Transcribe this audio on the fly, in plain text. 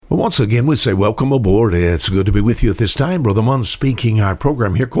Well, once again, we say welcome aboard. It's good to be with you at this time. Brother Munn speaking our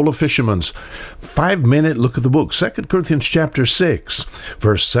program here called A Fisherman's 5-minute look at the book, 2 Corinthians chapter 6,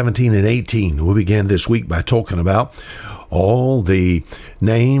 verse 17 and 18. We began this week by talking about all the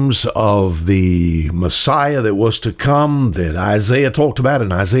names of the Messiah that was to come that Isaiah talked about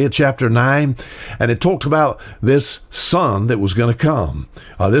in Isaiah chapter 9. And it talked about this son that was going to come,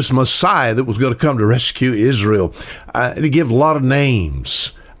 this Messiah that was going to come to rescue Israel. And he gave a lot of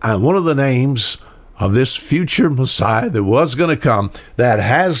names. And one of the names of this future Messiah that was going to come, that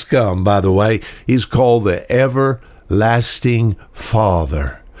has come, by the way, he's called the Everlasting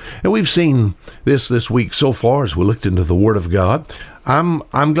Father. And we've seen this week so far as we looked into the Word of God. I'm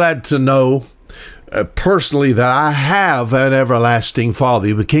glad to know personally that I have an everlasting Father.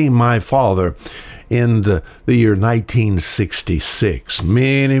 He became my Father in the year 1966,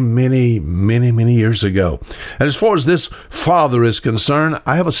 many years ago. And as far as this Father is concerned,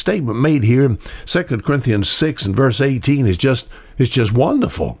 I have a statement made here in 2 Corinthians 6 and verse 18. It's just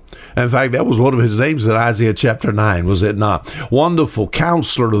wonderful. In fact, that was one of his names in Isaiah chapter 9, was it not? Wonderful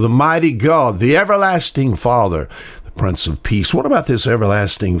Counselor, the mighty God, the everlasting Father, the Prince of Peace. What about this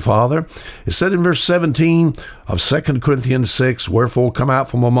everlasting Father? It said in verse 17 of 2 Corinthians 6, "Wherefore come out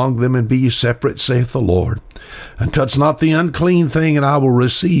from among them and be ye separate, saith the Lord, and touch not the unclean thing, and I will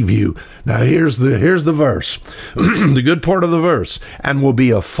receive you." Now here's the verse, the good part of the verse. "And will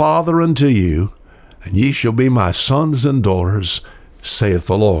be a father unto you, and ye shall be my sons and daughters, saith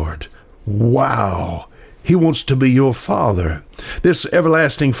the Lord." Wow. He wants to be your Father. This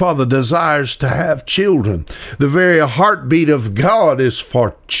everlasting Father desires to have children. The very heartbeat of God is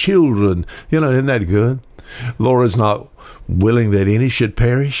for children. Isn't that good? The Lord is not willing that any should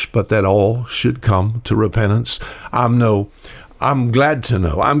perish, but that all should come to repentance. I'm glad to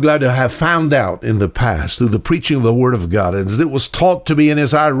know. I'm glad to have found out in the past through the preaching of the Word of God, as it was taught to me, and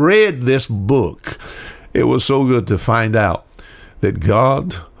as I read this book, it was so good to find out that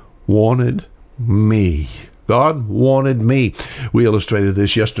God wanted me. God wanted me. We illustrated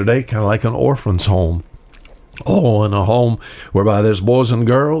this yesterday, kind of like an orphan's home. Oh, in a home whereby there's boys and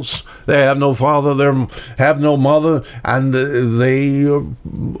girls. They have no father, they have no mother, and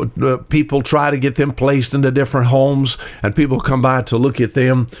people try to get them placed into different homes, and people come by to look at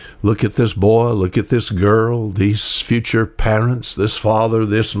them, look at this boy, look at this girl, these future parents, this father,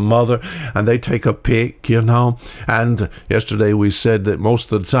 this mother, and they take a pick, And yesterday we said that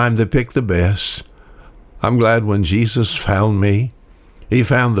most of the time they pick the best. I'm glad when Jesus found me, he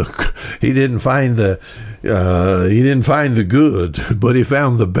didn't find the good, but he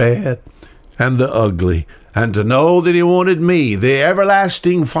found the bad and the ugly. And to know that he wanted me, the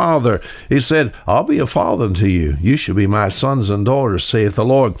everlasting Father, he said, "I'll be a father unto you. You shall be my sons and daughters, saith the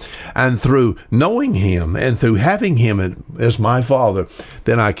Lord." And through knowing him and through having him as my Father,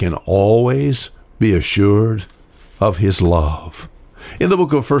 then I can always be assured of his love. In the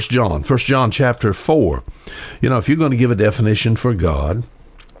book of 1 John chapter 4, if you're going to give a definition for God,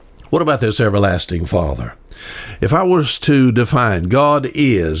 what about this everlasting Father? If I was to define God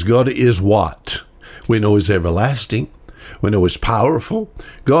is what? We know he's everlasting. We know he's powerful.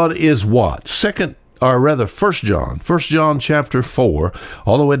 God is what? 1 John chapter 4,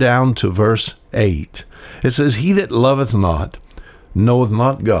 all the way down to verse 8. It says, "He that loveth not, knoweth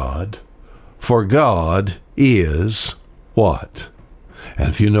not God, for God is" what? And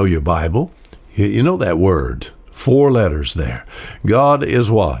if you know your Bible, you know that word, 4 letters there. God is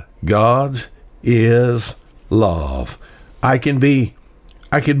what? God is love. I can be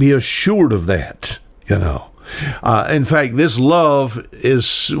assured of that, In fact, this love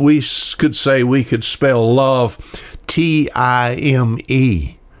is, we could spell love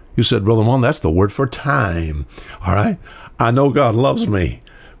T-I-M-E. You said, "Brother Mon, that's the word for time." All right. I know God loves me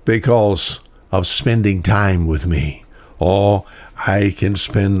because of spending time with me. Oh, I can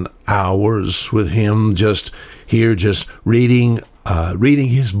spend hours with him just reading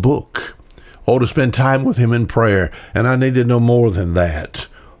his book. Oh, to spend time with him in prayer. And I need to know more than that.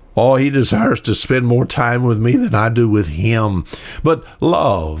 Oh, he desires to spend more time with me than I do with him. But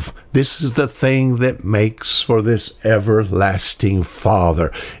love, this is the thing that makes for this everlasting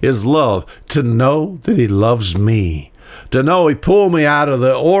Father, is love. To know that he loves me. To know he pulled me out of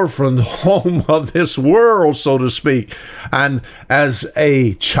the orphan home of this world, so to speak, and as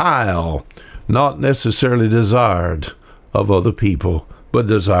a child, not necessarily desired of other people, but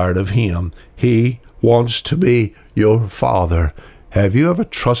desired of him. He wants to be your Father. Have you ever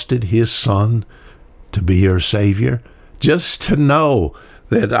trusted his Son to be your Savior? Just to know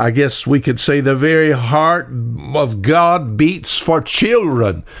that, I guess we could say, the very heart of God beats for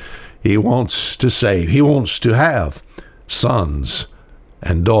children. He wants to save. He wants to have sons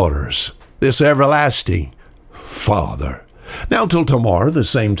and daughters, this everlasting Father. Now till tomorrow, the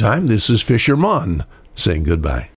same time, this is Fisherman saying goodbye.